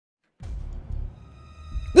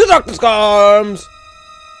The darkness comes!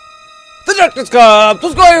 The darkness comes!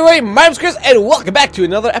 What's going away? My name's Chris, and welcome back to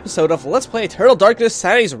another episode of Let's Play Eternal Darkness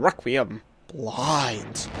Sanity's Requiem.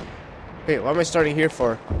 Blind. Wait, what am I starting here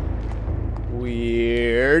for?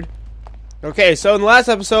 Weird. Okay, so in the last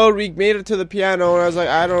episode, we made it to the piano, and I was like,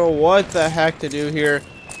 I don't know what the heck to do here.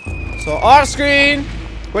 So, off screen!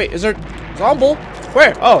 Wait, is there... Zombie?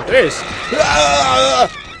 Where? Oh, there it is.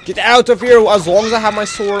 Get out of here. As long as I have my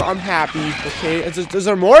sword, I'm happy. Okay, is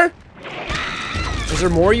there more? Is there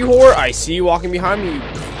more, you whore? I see you walking behind me.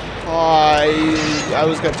 I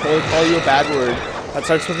was gonna totally call you a bad word. That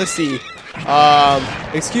starts with a C.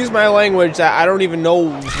 Excuse my language, that I don't even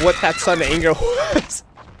know what that sudden anger was.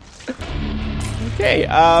 Okay,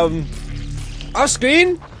 off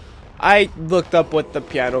screen, I looked up what the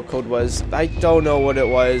piano code was. I don't know what it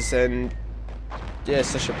was, and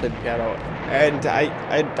yes, I should play the piano. And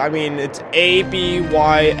I mean, it's A B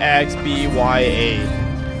Y X B Y A.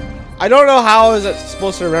 I don't know how I was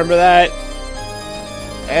supposed to remember that,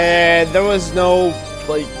 and there was no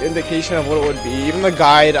like indication of what it would be. Even the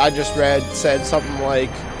guide I just read said something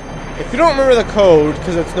like, if you don't remember the code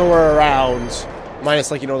because it's nowhere around,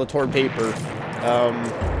 minus like, you know, the torn paper,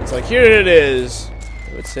 it's like, here it is.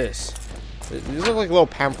 What's this? These look like little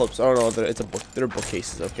pamphlets. Oh no, it's a book. They're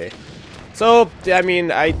bookcases. Okay. So, I mean,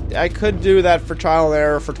 I could do that for trial and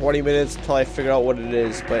error for 20 minutes until I figure out what it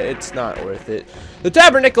is, but it's not worth it. The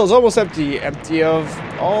tabernacle is almost empty of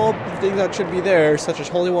all the things that should be there, such as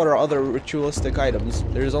holy water or other ritualistic items.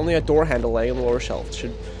 There's only a door handle laying on the lower shelf.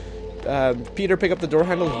 Should Peter pick up the door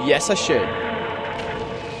handle? Yes, I should.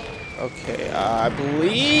 Okay, I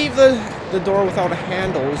believe the door without a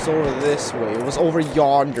handle is over this way. It was over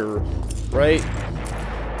yonder, right?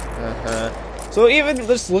 So even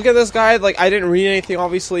just look at this guide, like I didn't read anything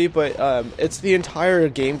obviously, but it's the entire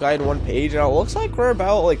game guide in one page, and it looks like we're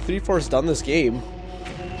about like 3/4 done this game.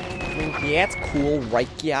 I mean, yeah, it's cool, right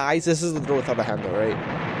guys? This is the door without a handle, right?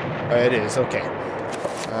 It is, okay.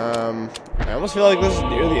 I almost feel like this is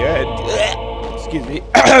near the end. Excuse me.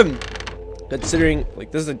 Considering,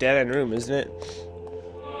 like, this is a dead-end room, isn't it?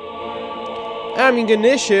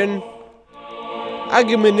 Ammunition.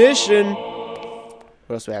 Ammunition.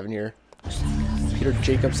 What else do we have in here? Peter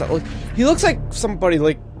Jacobs. He looks like somebody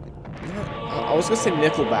like, I was gonna say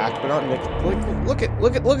Nickelback, but not Nickel.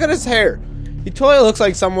 Look at his hair. He totally looks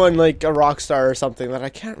like someone like a rock star or something that I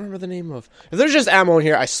can't remember the name of. If there's just ammo in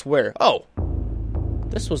here, I swear. Oh,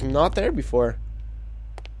 this was not there before.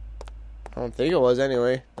 I don't think it was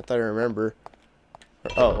anyway. I thought I remember.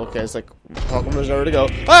 Oh, okay. It's like, how come there's nowhere to go?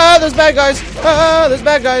 Ah, there's bad guys. Ah, there's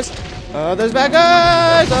bad guys. There's bad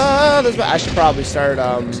guys. Ah, there's bad. I should probably start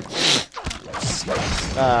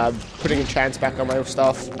putting enchants back on my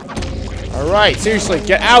stuff. Alright, seriously,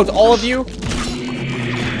 get out, all of you.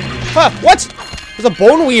 Huh, what? There's a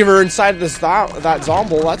bone weaver inside this that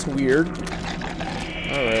zombie. That's weird.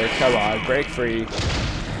 Alright, come on, break free.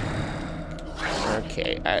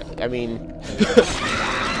 Okay, I mean,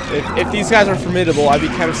 if these guys are formidable, I'd be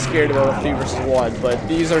kind of scared about a 3 versus 1, but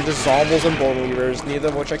these are just zombies and bone weavers, neither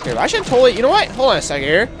of which I care about. I should totally, you know what? Hold on a second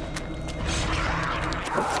here.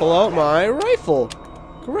 Pull out my rifle.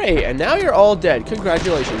 Great, and now you're all dead.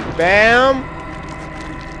 Congratulations. Bam.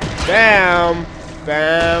 Bam.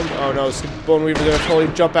 Bam. Oh no, this bone weaver's gonna totally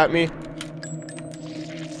jump at me.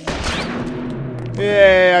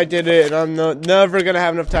 Yay, I did it, and I'm never gonna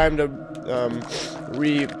have enough time to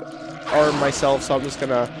re-arm myself, so I'm just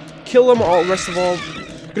gonna kill them all. Gonna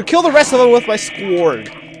kill the rest of them with my sword.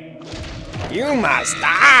 You must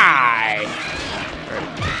die.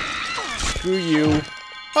 Right. Screw you.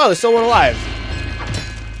 Oh, there's still one alive.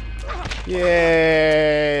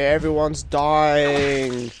 Yay! Everyone's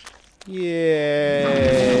dying.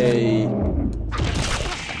 Yay!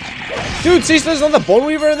 Dude, see, there's another bone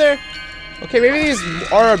weaver in there. Okay, maybe these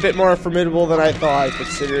are a bit more formidable than I thought,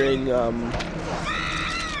 considering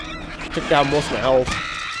took down most of my health.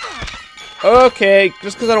 Okay,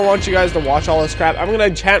 just because I don't want you guys to watch all this crap, I'm gonna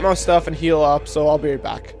enchant my stuff and heal up. So I'll be right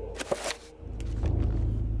back.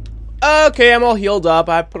 Okay, I'm all healed up.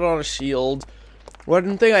 I put on a shield.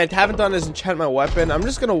 One thing I haven't done is enchant my weapon. I'm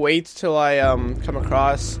just gonna wait till I come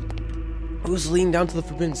across who's leading down to the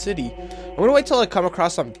Forbidden City. I'm gonna wait till I come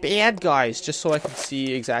across some bad guys just so I can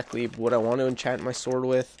see exactly what I want to enchant my sword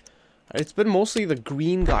with. It's been mostly the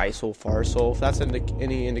green guy so far, so if that's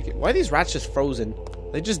any indication. Why are these rats just frozen?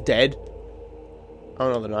 Are they just dead?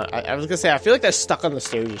 Oh no, they're not. I was gonna say, I feel like they're stuck on the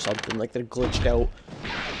stairs or something, like they're glitched out.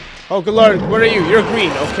 Oh, good lord, what are you? You're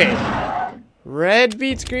green, okay. Red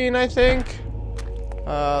beats green, I think.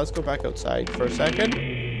 Let's go back outside for a second.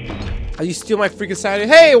 You steal my freaking sanity.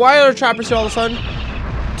 Hey, why are trappers here all of a sudden?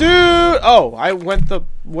 Dude! Oh, I went the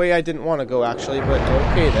way I didn't want to go, actually, but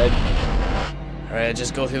okay then. Alright,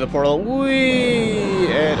 just go through the portal. Whee!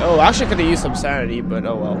 And, oh, actually I could have used some sanity, but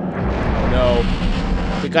oh well. Oh no.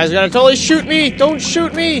 The guy's gonna totally shoot me! Don't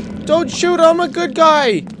shoot me! Don't shoot! I'm a good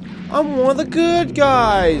guy! I'm one of the good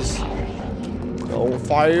guys! Don't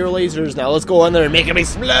fire your lasers. Now let's go in there and make him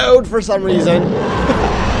explode for some reason.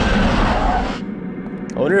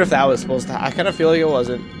 I wonder if that was supposed to... I kind of feel like it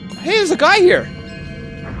wasn't. Hey, there's a guy here!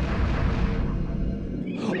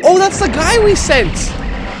 Oh, that's the guy we sent!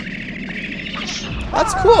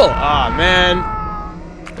 That's cool! Ah, man.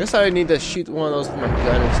 I guess I need to shoot one of those with my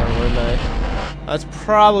gun or something, wouldn't I? That's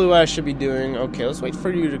probably what I should be doing. Okay, let's wait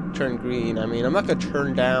for you to turn green. I mean, I'm not gonna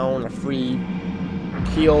turn down a free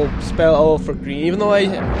heal spell for green, even though I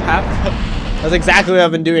have... That's exactly what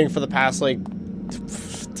I've been doing for the past, like,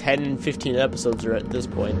 10, 15 episodes at this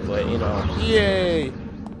point, but, you know. Yay!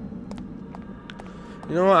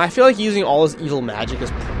 You know what, I feel like using all this evil magic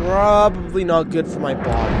is probably not good for my body,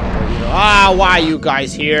 but, you know. Ah, why are you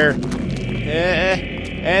guys here?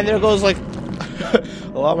 And there goes, like,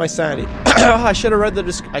 a lot of my sanity. I should have read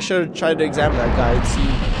the I should have tried to examine that guy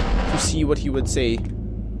and see what he would say.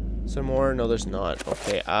 Some more? No, there's not.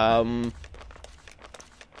 Okay,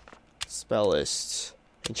 spell list.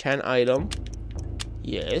 Enchant item.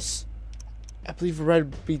 Yes. I believe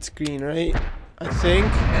red beats green, right? I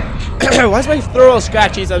think. Why is my throat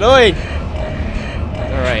scratchy? It's annoying!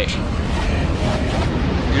 Alright.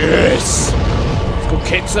 Yes! Let's go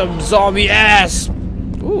kick some zombie ass!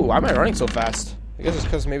 Ooh, why am I running so fast? I guess it's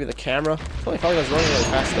because maybe the camera. I felt like I was running really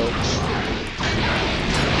fast though.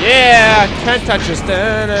 Yeah! Can't touch us.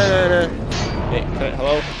 Hey,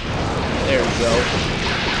 hello? There we go.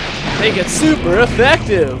 I think it's super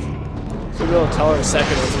effective! So we'll tell in a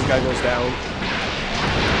second once this guy goes down.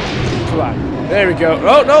 Come on. There we go.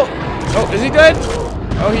 Oh, no! Oh, is he dead?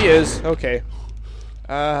 Oh, he is. Okay.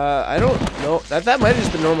 I don't know. That might have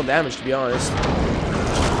just been normal damage, to be honest.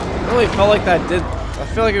 I really felt like that did... I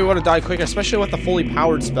feel like we would have died quicker, especially with the fully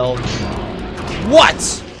powered spell.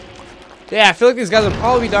 What? Yeah, I feel like these guys would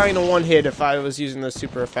probably be dying in one hit if I was using the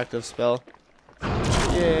super effective spell.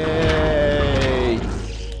 Yay!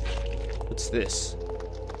 What's this?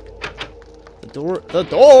 The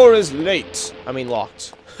door is late. I mean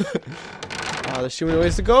locked. There's too many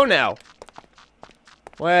ways to go now.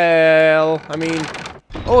 Well, I mean...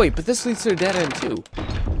 Oh wait, but this leads to a dead end too.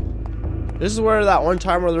 This is where that one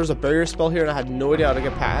time where there was a barrier spell here and I had no idea how to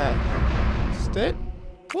get past it.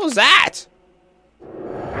 What was that?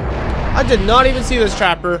 I did not even see this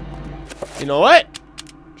trapper. You know what?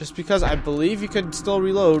 Just because I believe you could still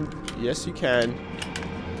reload. Yes, you can.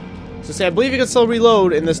 So say I believe you can still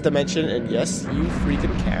reload in this dimension, and yes, you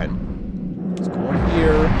freaking can. Let's go in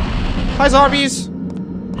here. Hi, zombies!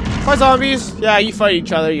 Hi, zombies! Yeah, you fight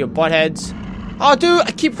each other, you buttheads. Oh, dude,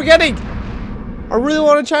 I keep forgetting! I really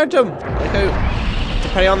want to enchant him! Like how,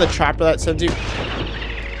 depending on the trapper that sends you.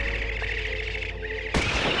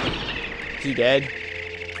 Is he dead?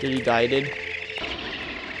 Did he die?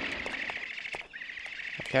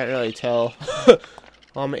 I can't really tell.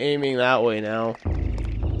 I'm aiming that way now.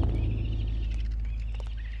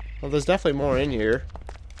 Well, there's definitely more in here.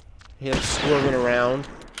 He's swerving around.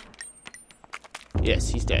 Yes,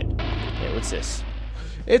 he's dead. Okay, what's this?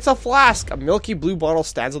 It's a flask. A milky blue bottle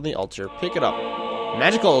stands on the altar. Pick it up.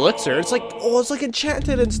 Magical elixir. It's like, oh, it's like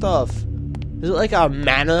enchanted and stuff. Is it like a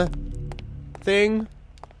mana thing?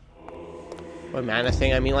 By mana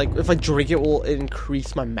thing, I mean like if I drink it, will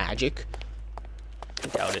increase my magic. I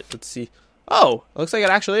doubt it. Let's see. Oh, looks like it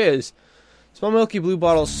actually is. Small milky blue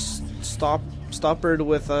bottle stoppered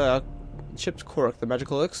with a chipped cork. The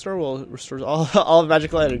magical elixir will restore all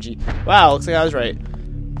magical energy. Wow, looks like I was right.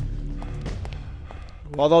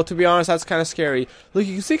 Although, to be honest, that's kind of scary. Look,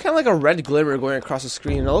 you can see kind of like a red glimmer going across the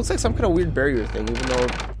screen. It looks like some kind of weird barrier thing, even though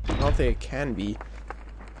I don't think it can be.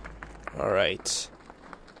 Alright.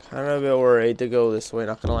 Kind of a bit worried to go this way,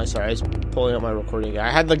 not gonna lie. Sorry, I was pulling up my recording.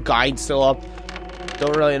 I had the guide still up.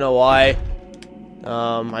 Don't really know why.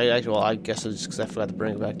 I guess it's just because I forgot to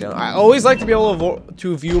bring it back down. I always like to be able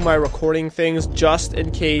to view my recording things just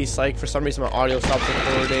in case, like, for some reason my audio stops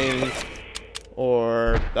recording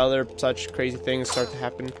or other such crazy things start to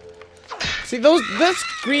happen. See, this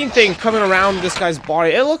green thing coming around this guy's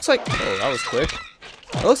body, it looks like... Oh, that was quick.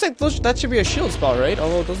 It looks like that should be a shield spell, right?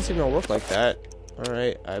 Although it doesn't seem to work like that.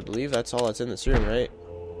 Alright, I believe that's all that's in this room, right?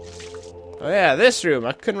 Oh yeah, this room.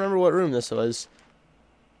 I couldn't remember what room this was.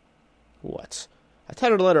 What? A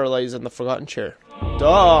tattered letter lays in the forgotten chair. Duh,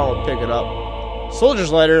 I'll pick it up.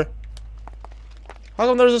 Soldier's letter? How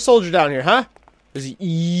come there's a soldier down here, huh? Is he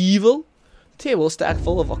evil? The table stacked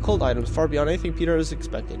full of occult items far beyond anything Peter has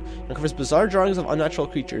expected. It uncovers bizarre drawings of unnatural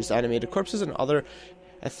creatures, animated corpses, and other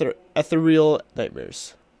ethereal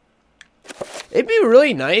nightmares. It'd be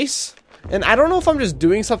really nice, and I don't know if I'm just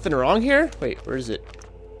doing something wrong here. Wait, where is it?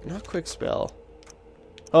 Not quick spell.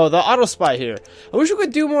 Oh, the auto spy here. I wish we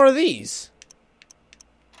could do more of these.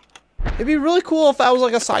 It'd be really cool if that was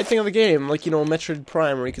like a side thing of the game, like, you know, Metroid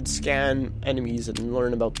Prime, where you could scan enemies and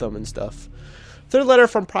learn about them and stuff. Third letter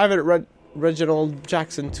from Private Reginald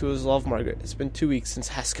Jackson to his love, Margaret. It's been 2 weeks since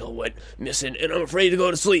Haskell went missing, and I'm afraid to go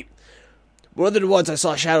to sleep. More than once, I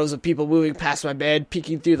saw shadows of people moving past my bed,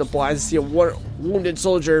 peeking through the blinds to see a wounded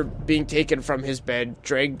soldier being taken from his bed,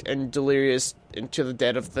 dragged and delirious into the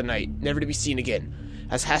dead of the night, never to be seen again.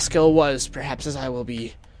 As Haskell was, perhaps as I will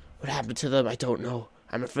be. What happened to them, I don't know.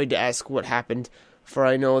 I'm afraid to ask what happened, for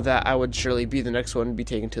I know that I would surely be the next one to be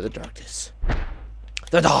taken to the darkness.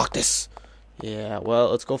 The darkness! Yeah, well,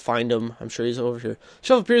 let's go find him. I'm sure he's over here. The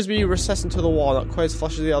shelf appears to be recessed into the wall, not quite as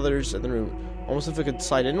flush as the others in the room. Almost if it could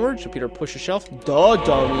slide inward. Should Peter push the shelf? Duh,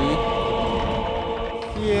 dummy!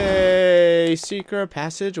 Yay! Secret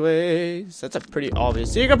passageways. That's a pretty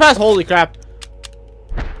obvious secret pass. Holy crap!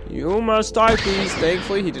 You must die, please.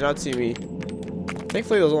 Thankfully, he did not see me.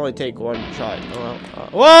 Thankfully, those only take one shot. Oh, well.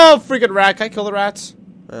 Whoa! Freaking rat! Can I kill the rats?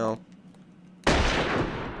 Well.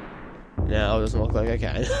 No, it doesn't look like I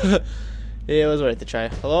can. Yeah, it was worth a try.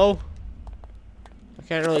 Hello? I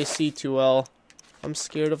can't really see too well. I'm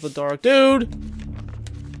scared of the dark. Dude!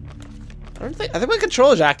 I think my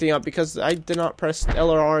controller's acting up because I did not press L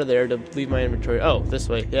or R there to leave my inventory. Oh, this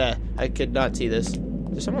way. Yeah, I could not see this. Is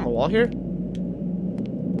there someone on the wall here?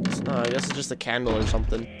 I guess it's just a candle or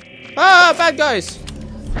something. Ah, bad guys!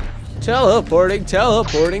 Teleporting,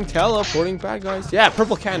 bad guys. Yeah,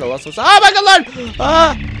 purple candle. That's what's. Oh my god, Lord!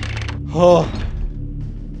 Ah! Oh.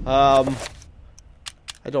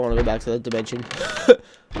 I don't want to go back to that dimension.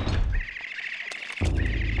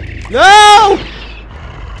 No!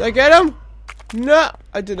 Did I get him? No,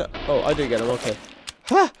 I did not. Oh, I did get him. Okay.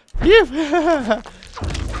 Ha!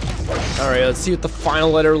 Alright, let's see what the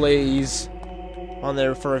final letter lays on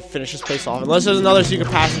there for finish this place off. Unless there's another secret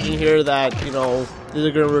passage in here that, you know,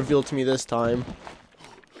 they're gonna reveal to me this time.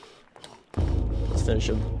 Let's finish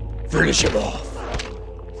him. Finish him off.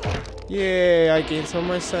 Yay, I gained some of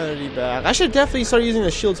my sanity back. I should definitely start using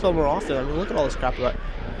the shield spell more often. I mean, look at all this crap I got.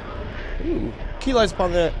 Ooh. Key lights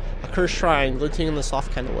upon the accursed shrine, glinting in the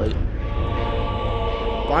soft candlelight.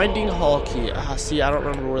 Binding hall key. Ah, see, I don't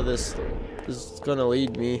remember where this is gonna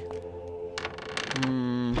lead me.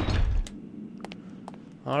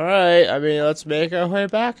 Alright, I mean, let's make our way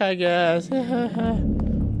back, I guess.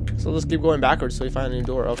 So let's keep going backwards till we find a new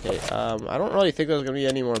door. Okay, I don't really think there's gonna be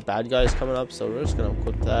any more bad guys coming up, so we're just gonna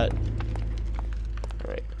equip that.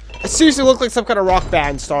 Alright. It seriously looks like some kind of rock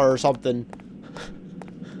band star or something.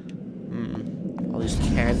 All these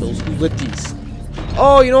candles. Who lit these?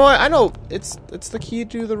 Oh, you know what? I know. It's the key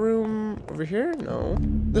to the room over here? No.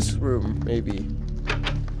 This room, maybe.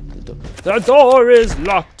 The door is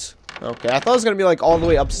locked. Okay, I thought it was gonna be like all the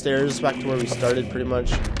way upstairs back to where we started, pretty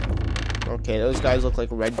much. Okay, those guys look like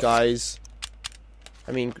red guys.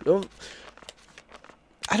 I mean,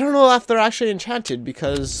 I don't know if they're actually enchanted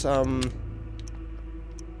because,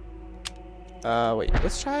 wait,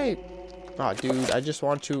 let's try. Oh, dude, I just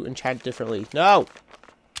want to enchant differently. No!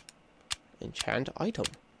 Enchant item.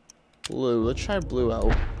 Blue. Let's try blue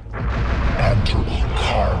out.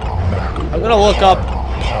 I'm gonna look up,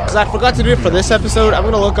 because I forgot to do it for this episode, I'm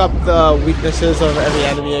gonna look up the weaknesses of every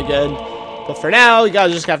enemy again. But for now, you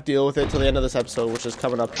guys just have to deal with it till the end of this episode, which is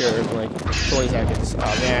coming up here in like 20 seconds.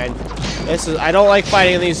 Oh man. I don't like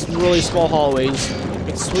fighting in these really small hallways.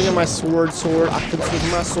 Like swinging my sword. I can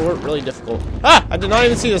swing my sword. Really difficult. Ah! I did not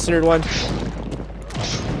even see this third one.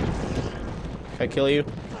 Can I kill you?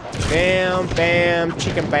 Bam, bam,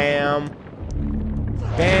 chicken bam.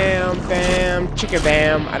 Bam, bam, chicken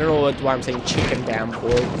bam. I don't know why I'm saying chicken bam for.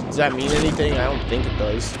 Does that mean anything? I don't think it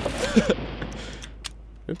does.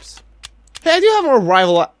 Oops. Hey, I do have more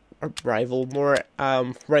rifle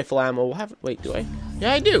ammo. Wait, do I?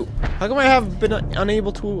 Yeah, I do. How come I have been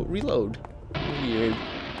unable to reload? Weird.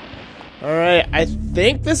 Alright, I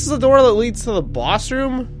think this is the door that leads to the boss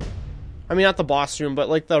room. I mean, not the boss room, but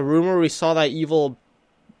like the room where we saw that evil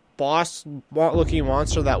boss-looking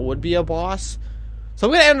monster that would be a boss. So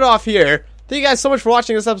I'm going to end it off here. Thank you guys so much for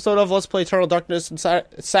watching this episode of Let's Play Eternal Darkness and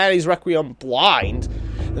Sanity's Requiem Blind.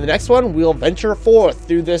 In the next one, we'll venture forth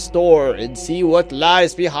through this door and see what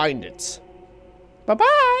lies behind it.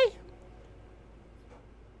 Bye-bye!